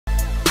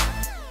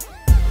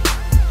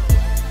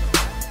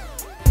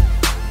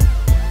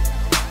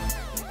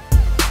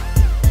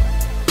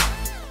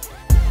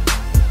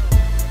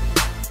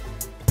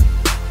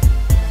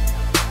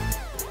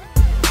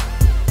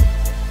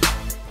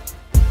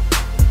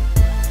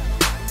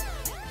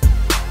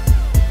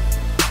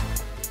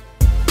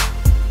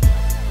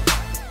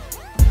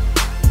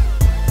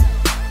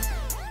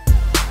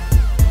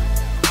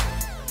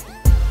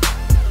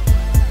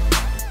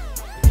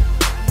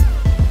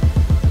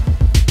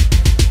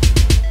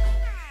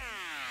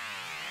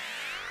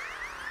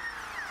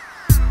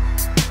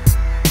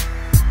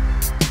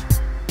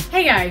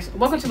Hey guys,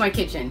 welcome to my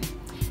kitchen.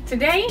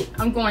 Today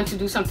I'm going to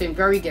do something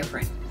very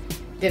different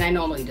than I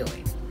normally do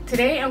it.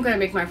 Today I'm going to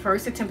make my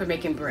first attempt at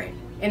making bread,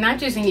 and not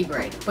just any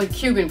bread, but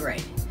Cuban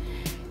bread.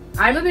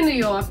 I live in New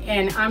York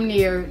and I'm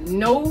near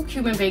no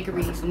Cuban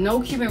bakeries, no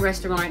Cuban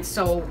restaurants,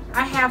 so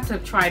I have to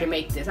try to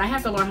make this. I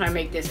have to learn how to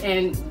make this,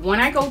 and when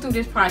I go through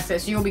this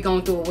process, you'll be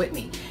going through it with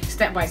me,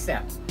 step by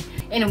step.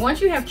 And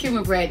once you have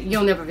Cuban bread,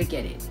 you'll never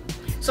forget it.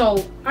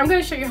 So I'm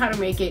going to show you how to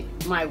make it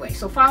my way.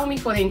 So follow me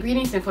for the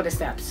ingredients and for the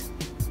steps.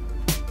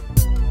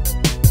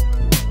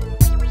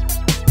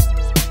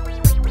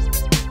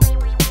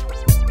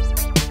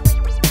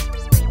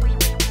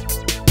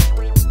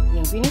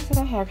 The ingredients that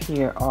I have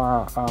here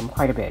are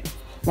quite a bit.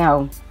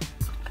 Now,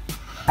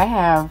 I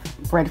have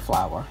bread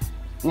flour.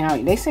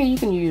 Now, they say you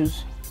can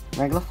use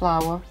regular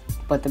flour,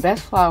 but the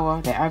best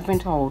flour that I've been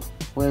told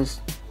was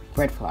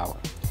bread flour.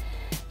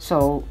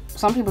 So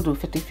some people do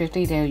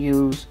 50-50. They'll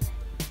use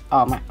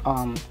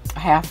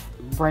half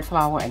bread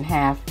flour and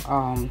half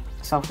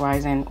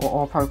self-rising or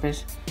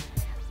all-purpose.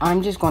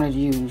 I'm just going to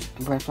use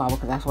bread flour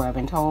because that's what I've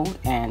been told,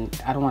 and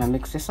I don't want to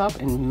mix this up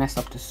and mess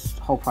up this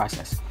whole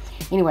process.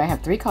 Anyway, I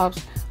have 3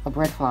 cups of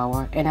bread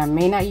flour, and I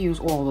may not use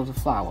all of the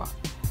flour.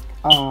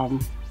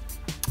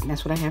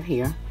 That's what I have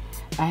here.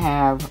 I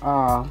have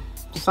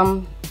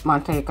some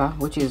Manteca,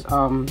 which is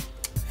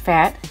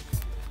fat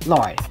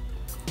lard.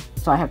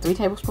 So I have 3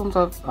 tablespoons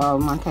of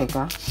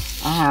Manteca.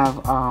 I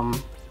have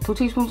 2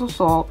 teaspoons of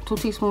salt, 2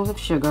 teaspoons of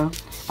sugar.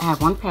 I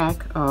have 1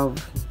 pack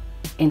of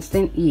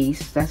instant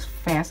yeast, that's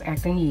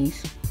fast-acting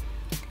yeast.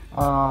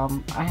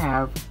 I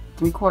have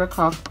 3/4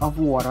 cup of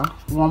water,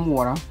 warm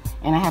water,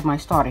 and I have my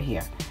starter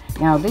here.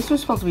 Now this was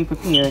supposed to be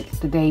prepared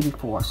the day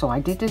before, so I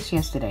did this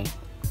yesterday.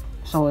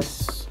 So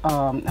it's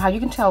how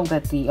you can tell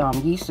that the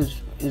yeast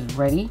is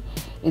ready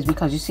is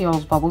because you see all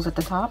those bubbles at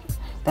the top.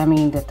 That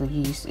means that the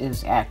yeast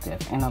is active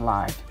and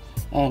alive.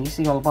 And you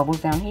see all the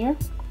bubbles down here?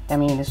 That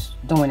means it's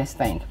doing its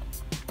thing.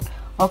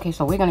 Okay,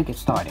 so we're gonna get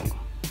started.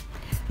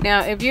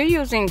 Now, if you're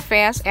using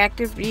fast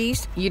active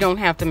yeast, you don't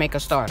have to make a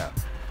starter.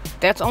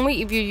 That's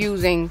only if you're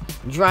using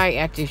dry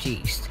active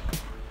yeast.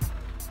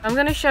 I'm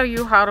gonna show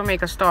you how to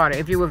make a starter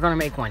if you were gonna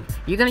make one.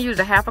 You're gonna use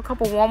a half a cup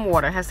of warm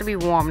water. It has to be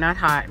warm, not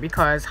hot,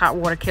 because hot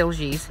water kills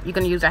yeast. You're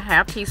gonna use a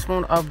half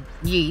teaspoon of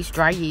yeast,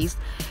 dry yeast.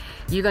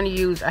 You're gonna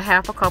use a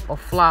half a cup of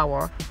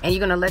flour, and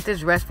you're gonna let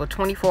this rest for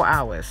 24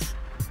 hours.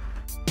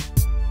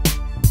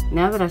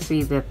 Now that I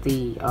see that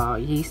the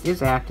yeast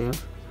is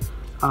active,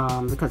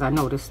 because I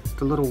noticed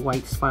the little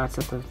white spots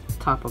at the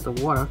top of the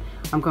water,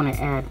 I'm going to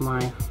add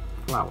my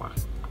flour.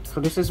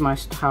 So this is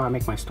how I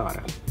make my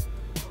starter.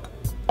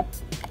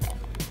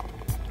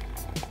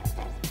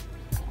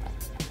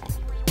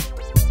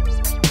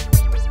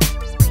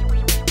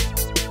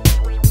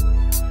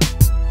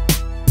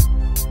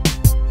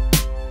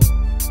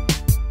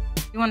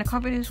 You want to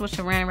cover this with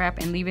saran wrap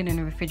and leave it in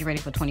the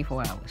refrigerator for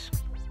 24 hours.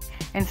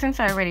 And since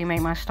I already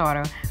made my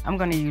starter, I'm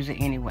going to use it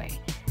anyway.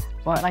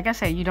 But like I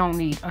said, you don't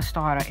need a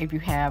starter if you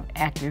have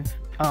active,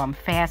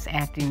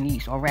 fast-acting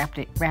yeast or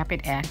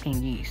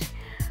rapid-acting yeast.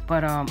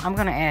 But I'm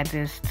going to add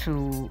this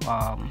to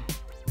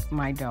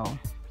my dough,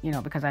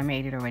 because I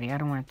made it already. I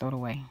don't want to throw it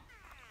away.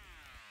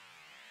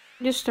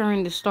 Just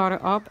stirring the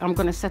starter up. I'm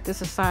going to set this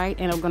aside,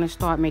 and I'm going to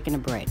start making the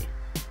bread.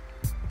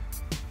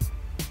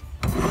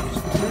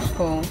 To this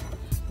bowl,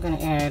 I'm going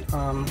to add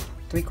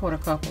 3/4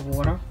 cup of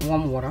water,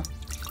 warm water.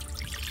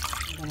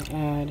 I'm going to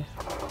add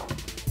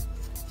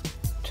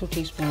 2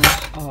 teaspoons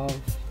of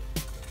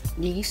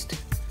yeast.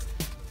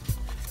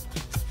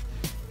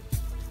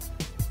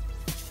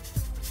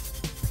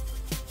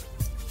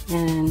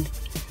 And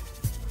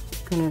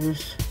I'm gonna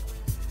just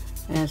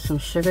add some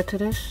sugar to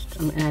this.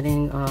 I'm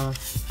adding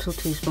 2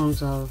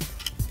 teaspoons of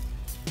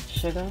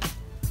sugar.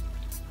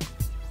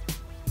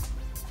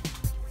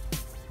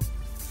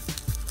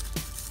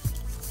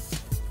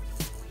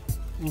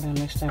 I'm gonna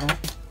mix that up.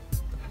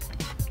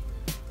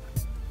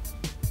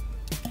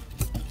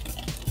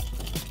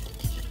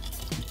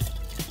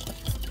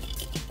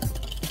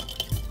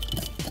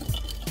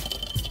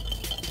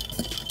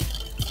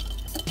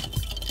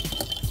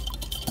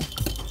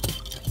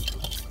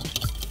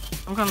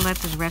 I'm going to let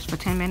this rest for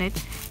 10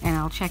 minutes, and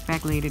I'll check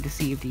back later to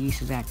see if the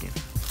yeast is active.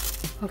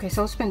 Okay,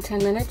 so it's been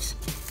 10 minutes,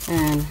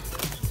 and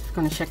I'm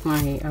going to check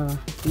my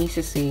yeast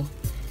to see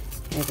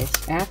if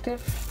it's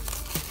active.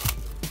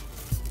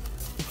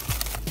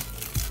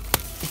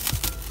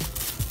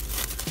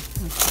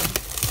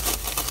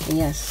 Okay.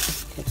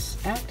 Yes, it's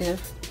active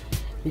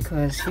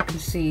because you can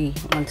see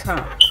on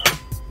top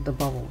the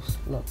bubbles.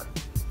 Look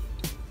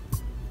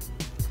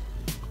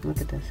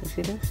at this. You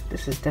see this?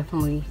 This is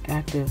definitely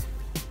active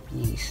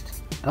yeast.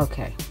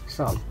 Okay,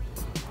 so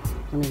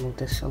let me move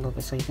this a little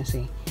bit so you can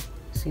see.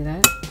 See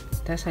that?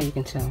 That's how you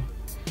can tell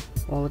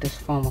all of this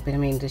foam up. I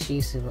mean, this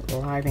yeast is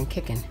alive and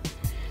kicking.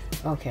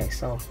 Okay,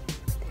 so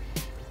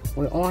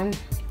we're on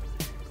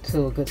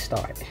to a good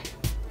start.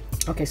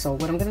 Okay, so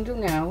what I'm going to do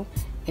now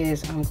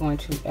is I'm going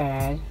to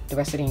add the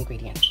rest of the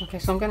ingredients. Okay,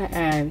 so I'm going to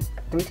add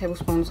 3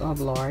 tablespoons of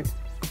lard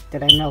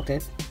that I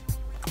melted.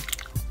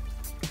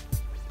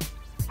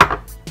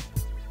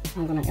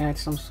 I'm gonna add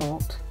some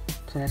salt.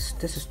 So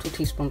this is 2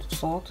 teaspoons of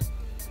salt.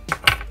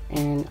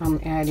 And I'm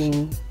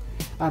adding,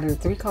 out of the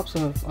 3 cups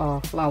of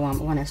flour,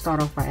 when I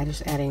start off by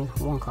just adding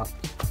 1 cup.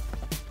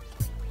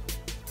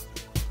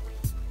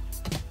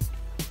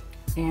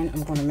 And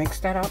I'm gonna mix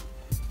that up.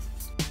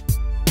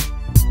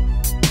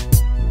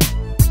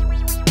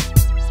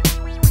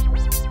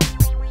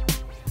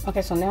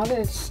 Okay, so now that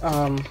it's,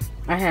 I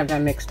have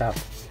that mixed up,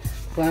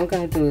 what I'm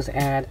gonna do is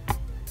add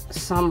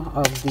some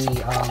of the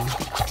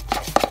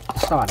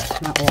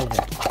starter, not all of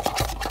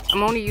it.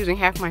 I'm only using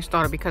half my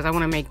starter because I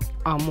want to make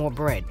more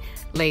bread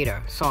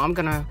later, so I'm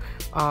gonna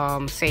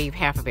save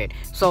half of it.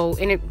 So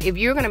if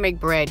you're gonna make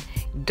bread,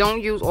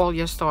 don't use all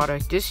your starter,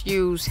 just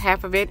use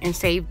half of it and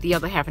save the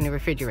other half in the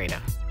refrigerator.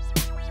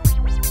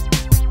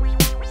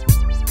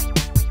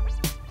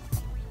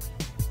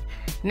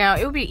 Now,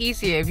 it would be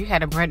easier if you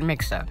had a bread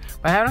mixer,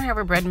 but I don't have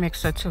a bread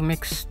mixer to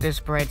mix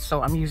this bread,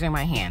 so I'm using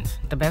my hands.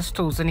 The best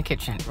tools in the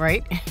kitchen,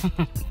 right?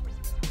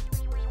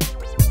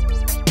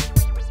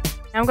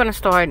 I'm gonna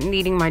start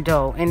kneading my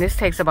dough, and this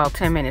takes about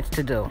 10 minutes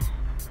to do.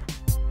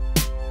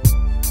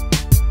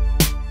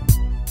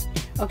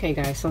 Okay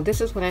guys, so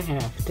this is what I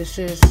have. This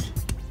is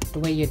the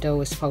way your dough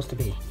is supposed to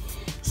be.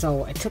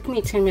 So it took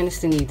me 10 minutes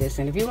to knead this,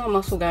 and if you want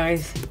muscle,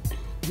 guys,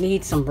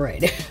 knead some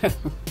bread.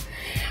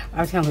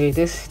 I'm telling you,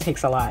 this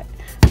takes a lot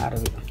out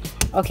of it.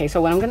 Okay,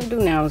 so what I'm gonna do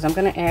now is I'm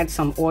gonna add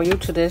some oil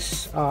to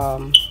this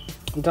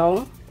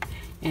dough,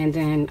 and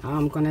then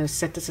I'm gonna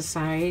set this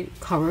aside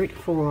covered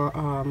for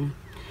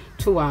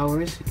 2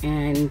 hours,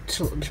 and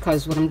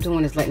because what I'm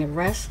doing is letting it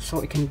rest so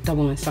it can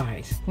double in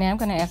size. Now I'm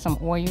gonna add some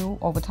oil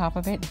over top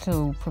of it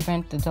to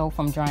prevent the dough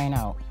from drying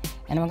out,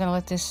 and I'm gonna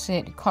let this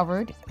sit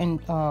covered and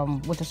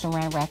with a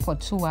saran wrap for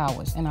 2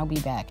 hours, and I'll be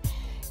back.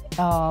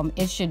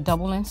 It should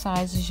double in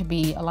size. It should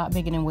be a lot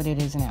bigger than what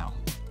it is now.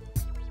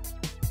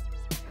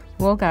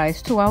 Well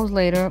guys, 2 hours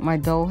later, my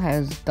dough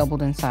has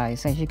doubled in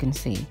size, as you can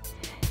see.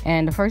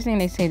 And the first thing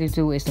they say to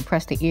do is to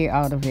press the air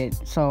out of it.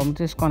 So I'm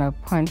just gonna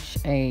punch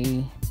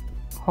a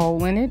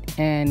hole in it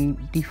and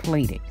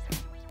deflate it.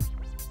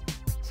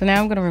 So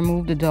now I'm gonna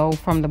remove the dough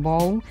from the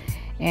bowl,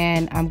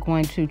 and I'm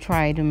going to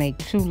try to make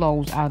 2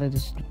 loaves out of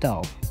this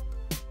dough.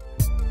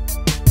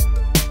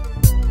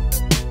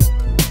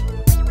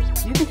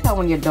 You can tell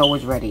when your dough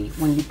is ready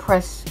when you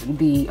press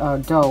the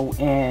dough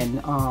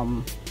and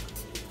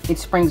it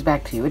springs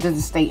back to you. It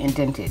doesn't stay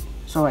indented.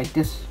 So like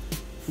this,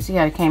 you see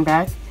how it came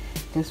back?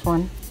 This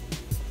one,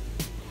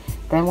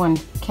 that one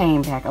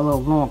came back a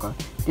little longer.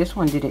 This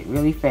one did it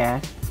really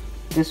fast.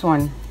 This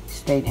one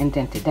stayed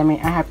indented. That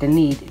means I have to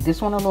knead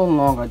this one a little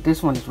longer.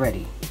 This one is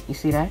ready. You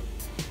see that?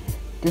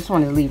 This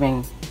one is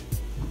leaving.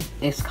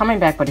 It's coming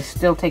back, but it's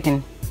still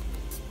taking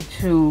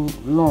too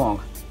long.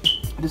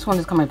 This one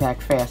is coming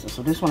back faster,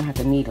 so this one I have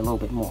to knead a little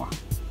bit more.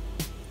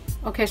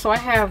 Okay, so I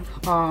have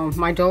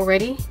my dough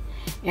ready,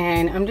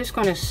 and I'm just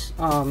going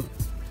to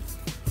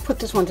put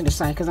this one to the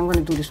side because I'm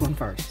going to do this one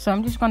first. So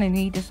I'm just going to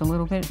knead this a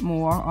little bit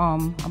more,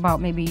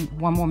 about maybe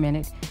 1 more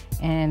minute,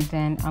 and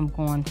then I'm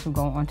going to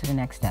go on to the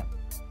next step.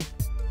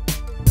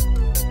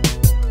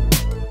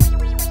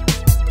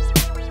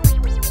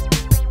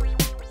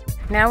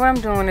 Now what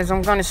I'm doing is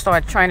I'm going to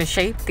start trying to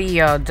shape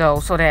the dough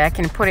so that I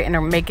can put it in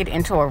or make it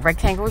into a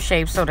rectangle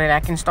shape so that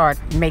I can start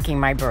making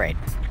my bread.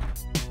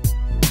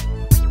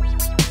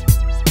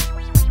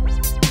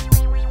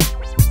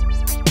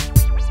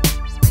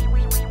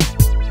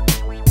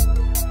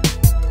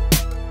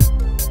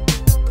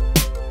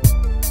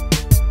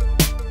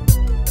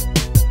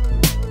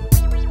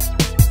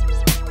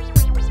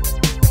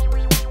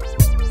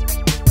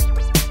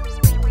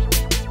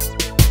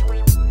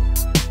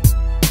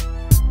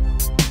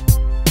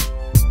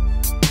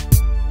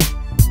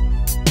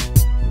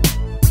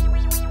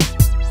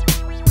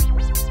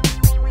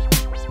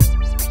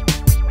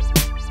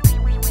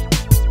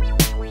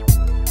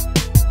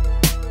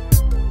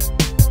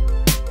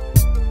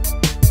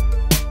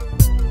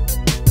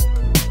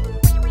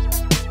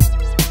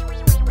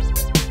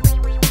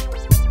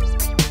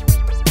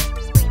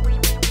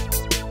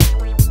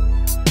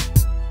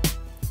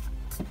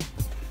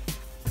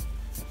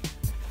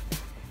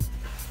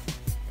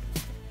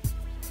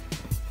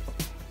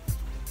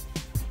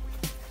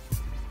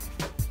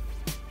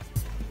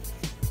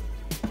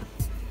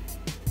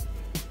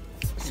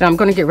 So I'm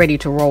going to get ready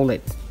to roll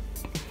it.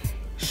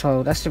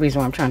 So that's the reason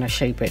why I'm trying to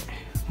shape it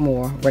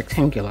more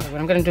rectangular. What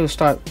I'm going to do is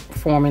start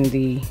forming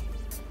the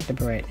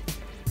bread.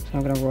 So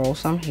I'm going to roll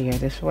some here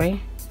this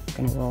way. I'm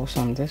going to roll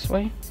some this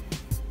way.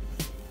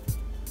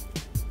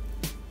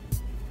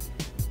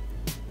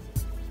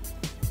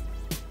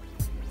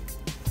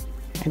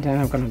 And then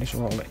I'm going to just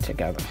roll it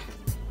together.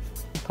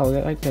 Hold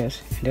it like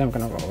this, and then I'm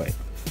going to roll it.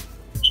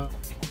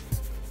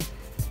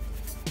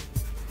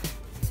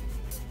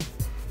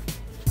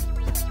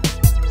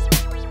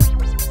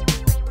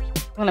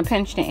 I'm going to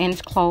pinch the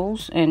ends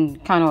closed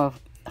and kind of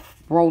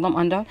roll them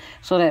under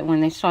so that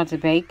when they start to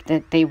bake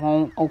that they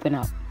won't open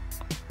up.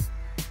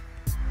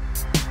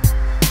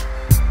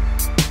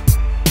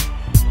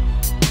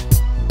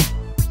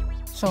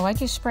 So I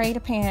just sprayed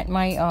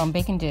my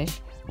baking dish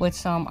with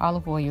some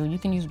olive oil. You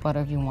can use butter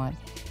if you want.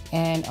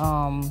 And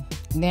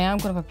now I'm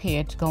going to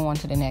prepare to go on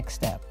to the next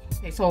step.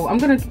 Okay, so I'm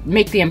going to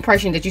make the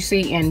impression that you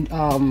see in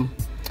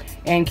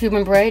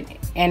Cuban bread.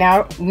 And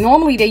now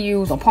normally they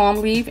use a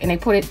palm leaf and they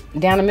put it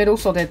down the middle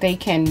so that they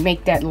can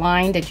make that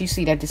line that you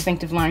see, that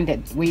distinctive line that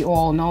we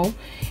all know.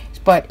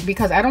 But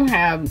because I don't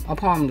have a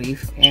palm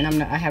leaf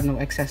and I have no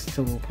access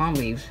to palm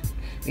leaves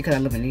because I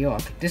live in New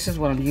York, this is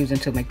what I'm using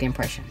to make the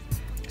impression.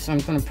 So I'm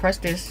going to press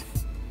this,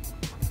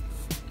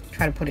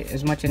 try to put it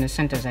as much in the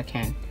center as I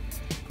can.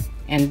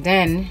 And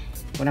then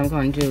what I'm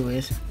going to do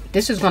is,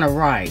 this is going to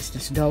rise.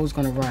 This dough is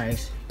going to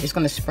rise. It's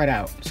going to spread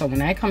out. So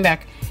when I come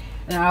back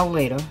an hour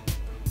later,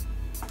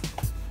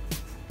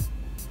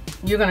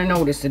 you're going to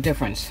notice the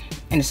difference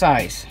in the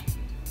size.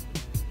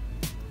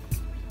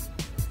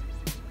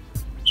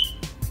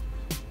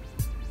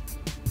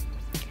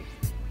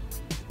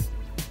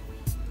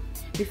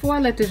 Before I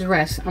let this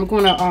rest, I'm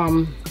going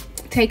to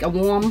take a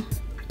warm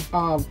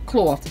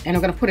cloth and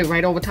I'm going to put it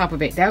right over top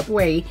of it. That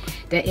way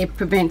that it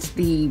prevents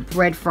the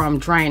bread from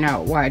drying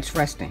out while it's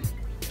resting.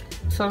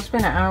 So it's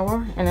been an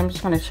hour and I'm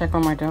just going to check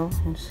on my dough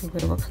and see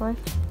what it looks like.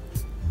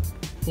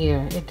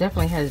 Yeah, it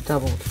definitely has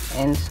doubled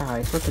in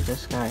size. Look at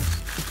this, guys.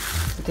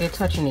 They're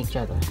touching each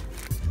other.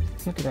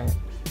 Look at that.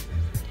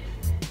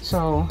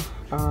 So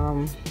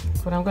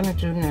what I'm going to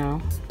do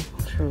now,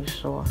 it's really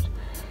soft,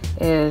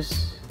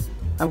 is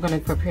I'm going to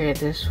prepare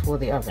this for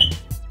the oven.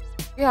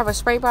 If you have a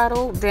spray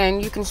bottle, then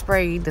you can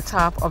spray the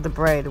top of the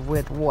bread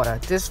with water.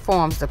 This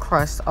forms the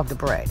crust of the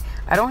bread.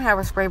 I don't have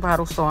a spray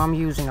bottle, so I'm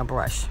using a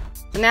brush.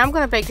 So now I'm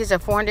going to bake this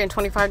at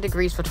 425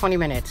 degrees for 20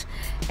 minutes.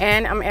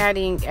 And I'm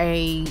adding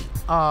a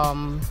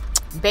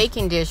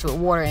baking dish with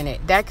water in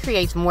it. That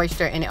creates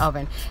moisture in the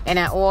oven. And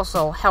that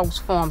also helps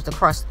form the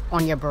crust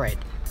on your bread.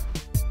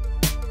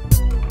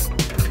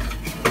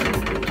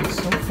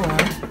 So far,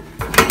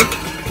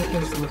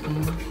 it is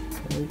looking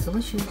very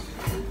delicious.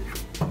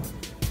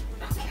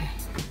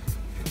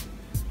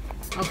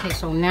 Okay,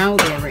 so now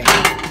they're ready.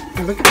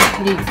 And look at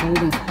the pretty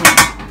golden color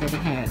that it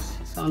has.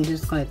 So I'm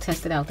just going to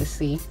test it out to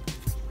see.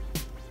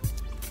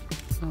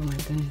 Oh my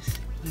goodness,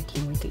 I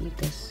can't wait to eat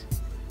this.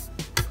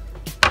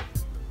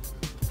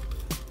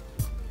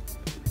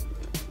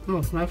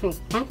 It's nice and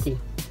crunchy.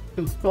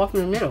 It's soft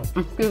in the middle.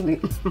 Excuse me.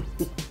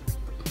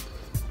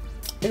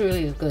 It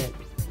really is good.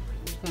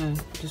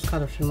 Just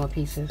cut a few more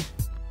pieces.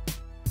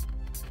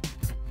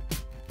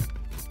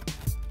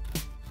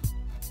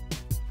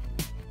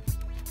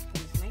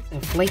 It's nice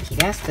and flaky.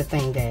 That's the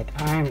thing that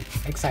I'm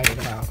excited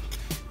about.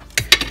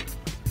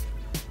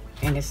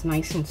 And it's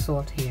nice and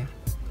soft here.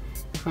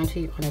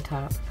 Crunchy on the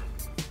top.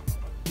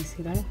 You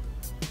see that?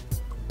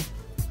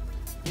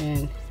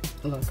 And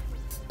look,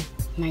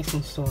 nice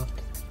and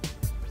soft.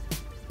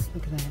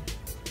 Look at that.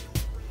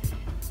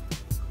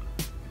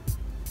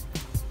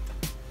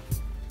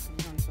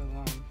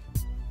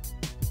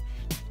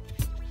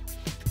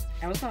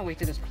 I was gonna wait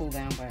till this cool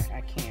down, but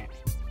I can't.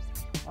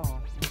 Oh,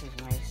 this is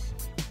nice.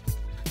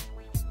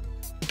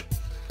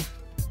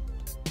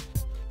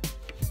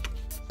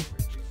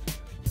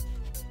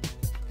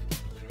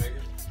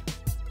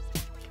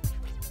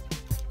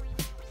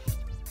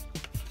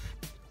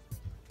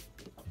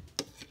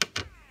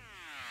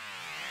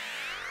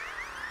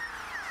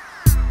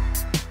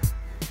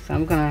 So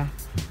I'm gonna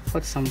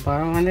put some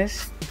butter on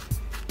this.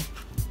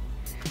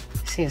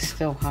 See, it's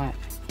still hot.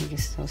 You can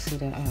still see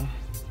the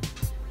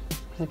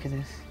look at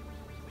this.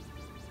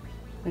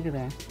 Look at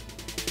that.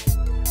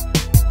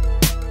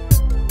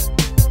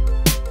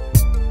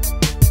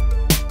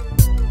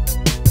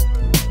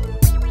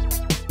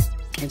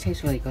 It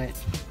tastes really good.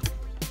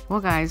 Well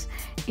guys,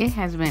 it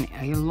has been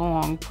a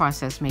long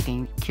process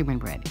making Cuban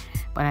bread.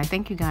 But I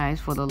thank you guys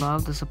for the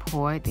love, the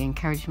support, the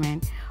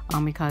encouragement,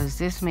 because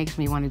this makes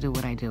me want to do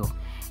what I do.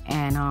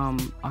 And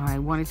I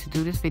wanted to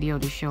do this video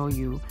to show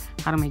you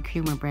how to make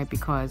Cuban bread,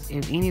 because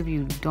if any of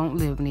you don't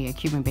live near a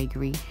Cuban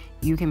bakery,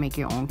 you can make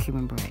your own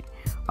Cuban bread.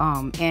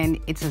 And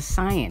it's a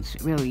science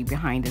really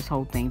behind this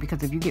whole thing,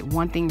 because if you get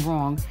one thing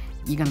wrong,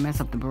 you're gonna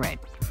mess up the bread.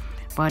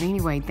 But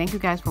anyway, thank you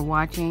guys for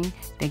watching.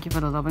 Thank you for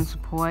the love and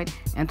support.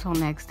 Until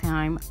next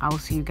time, I'll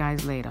see you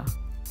guys later.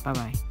 Bye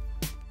bye.